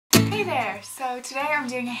there! So today I'm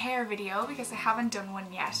doing a hair video because I haven't done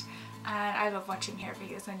one yet and I love watching hair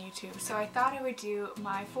videos on YouTube, so I thought I would do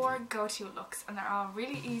my 4 go-to looks, and they're all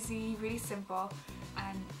really easy, really simple,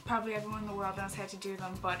 and probably everyone in the world knows how to do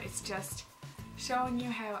them, but it's just showing you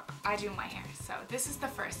how I do my hair. So this is the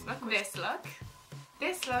first look, this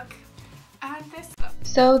look, and this look.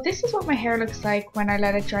 So this is what my hair looks like when I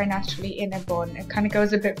let it dry naturally in a bun. It kind of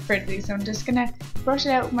goes a bit frizzly, so I'm just going to brush it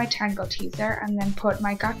out with my Tangle teaser and then put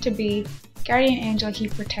my Got To Be Guardian Angel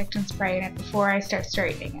Heat Protectant Spray in it before I start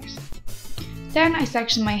straightening it. Then I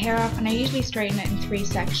section my hair off, and I usually straighten it in 3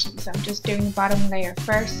 sections. So I'm just doing the bottom layer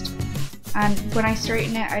first, and when I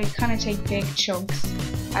straighten it I kind of take big chunks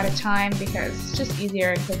at a time because it's just easier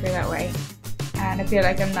and quicker that way, and I feel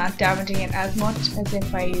like I'm not damaging it as much as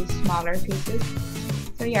if I use smaller pieces.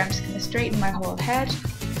 So yeah, I'm just going to straighten my whole head.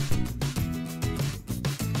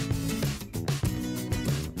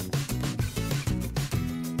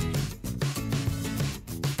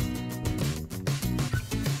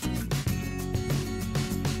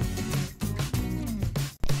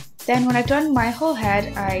 Then when I've done my whole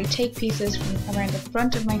head, I take pieces from around the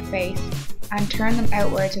front of my face and turn them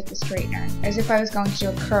outwards with the straightener, as if I was going to do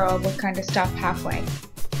a curl but kind of stop halfway.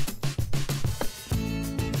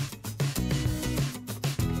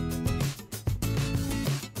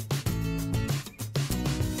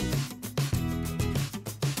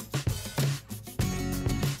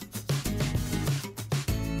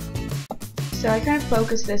 So I kind of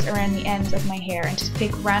focus this around the ends of my hair and just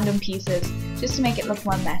pick random pieces just to make it look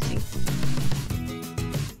more messy.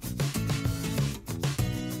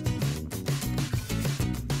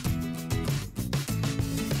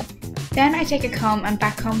 Then I take a comb and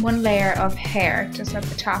backcomb one layer of hair just at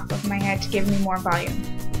the top of my head to give me more volume.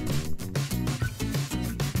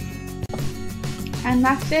 And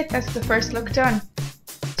that's it, that's the first look done.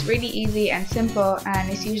 It's really easy and simple,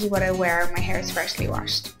 and it's usually what I wear when my hair is freshly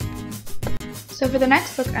washed. So for the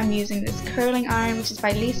next look I'm using this curling iron, which is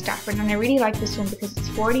by Lee Stafford, and I really like this one because it's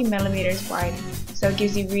 40mm wide, so it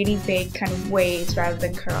gives you really big kind of waves rather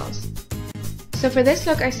than curls. So for this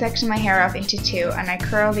look I section my hair off into 2 and I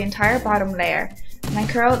curl the entire bottom layer, and I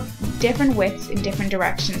curl different widths in different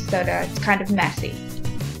directions so that it's kind of messy.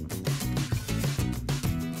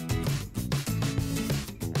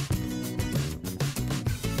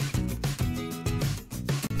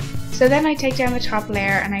 So then I take down the top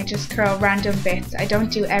layer and I just curl random bits. I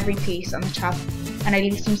don't do every piece on the top, and I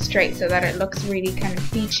leave some straight so that it looks really kind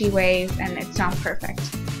of beachy waves and it's not perfect.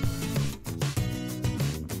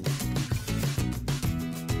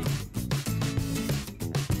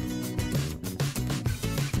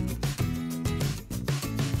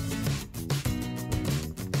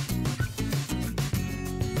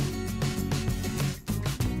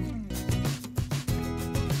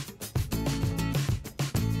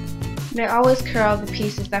 I always curl the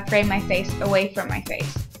pieces that frame my face away from my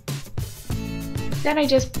face. Then I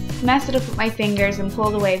just mess it up with my fingers and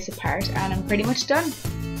pull the waves apart, and I'm pretty much done.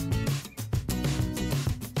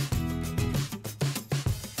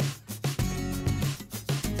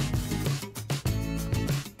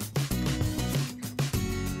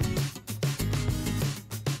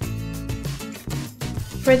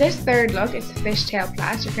 For this third look, it's a fishtail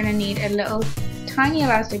plait. You're going to need a little tiny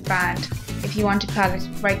elastic band if you want to plait it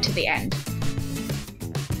right to the end.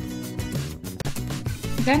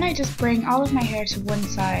 Then I just bring all of my hair to one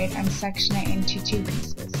side and section it into 2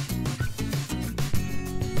 pieces.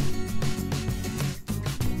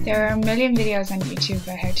 There are a million videos on YouTube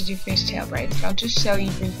about how to do fishtail braids, but I'll just show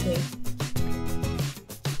you briefly.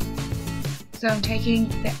 So I'm taking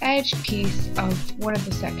the edge piece of one of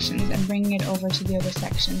the sections and bringing it over to the other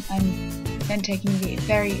section, and then taking the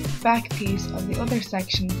very back piece of the other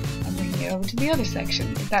section and bringing it over to the other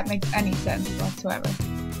section, if that makes any sense whatsoever.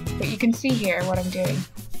 But you can see here what I'm doing,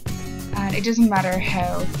 and it doesn't matter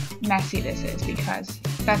how messy this is because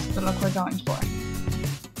that's the look we're going for.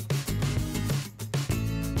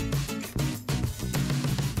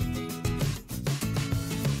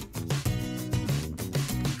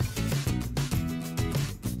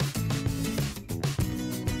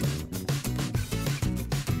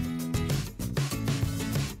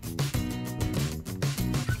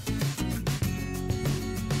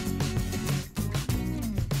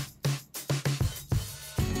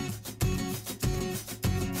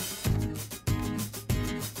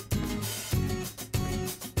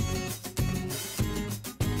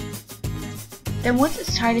 Then once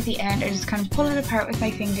it's tied at the end, I just kind of pull it apart with my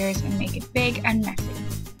fingers and make it big and messy.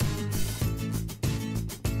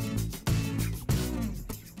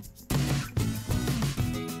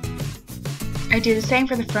 I do the same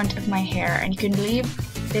for the front of my hair, and you can leave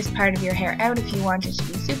this part of your hair out if you want it to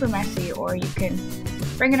be super messy, or you can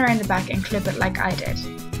bring it around the back and clip it like I did.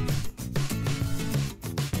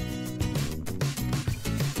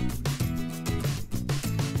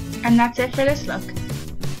 And that's it for this look.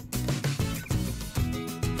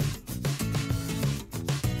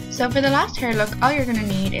 So for the last hair look, all you're going to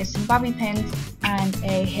need is some bobby pins and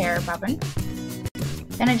a hair bobbin.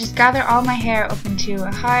 Then I just gather all my hair up into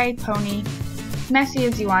a high pony, as messy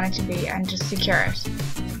as you want it to be, and just secure it.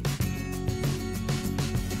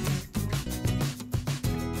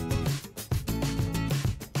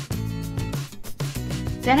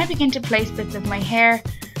 Then I begin to place bits of my hair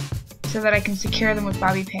so that I can secure them with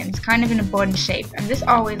bobby pins, kind of in a bun shape, and this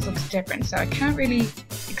always looks different, so I can't really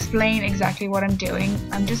explain exactly what I'm doing.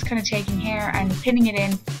 I'm just kind of taking hair and pinning it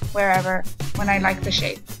in wherever when I like the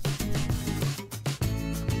shape.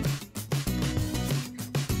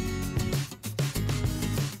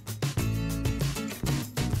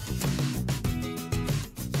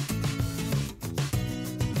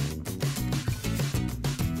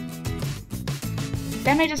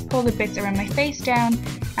 Then I just pull the bits around my face down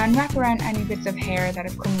and wrap around any bits of hair that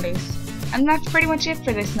have come loose. And that's pretty much it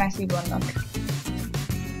for this messy bun look. Hope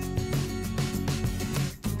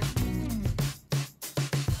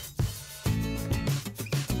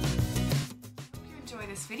you enjoy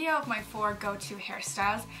this video of my 4 go-to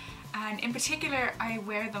hairstyles, and in particular I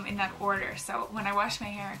wear them in that order. So when I wash my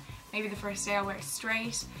hair, maybe the first day I'll wear it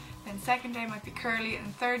straight, then second day might be curly,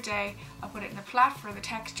 and third day I'll put it in the plait for the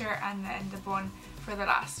texture, and then the bun for the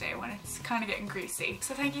last day when it's kind of getting greasy.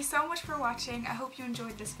 So thank you so much for watching. I hope you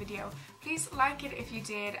enjoyed this video. Please like it if you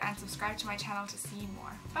did, and subscribe to my channel to see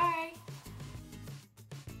more. Bye!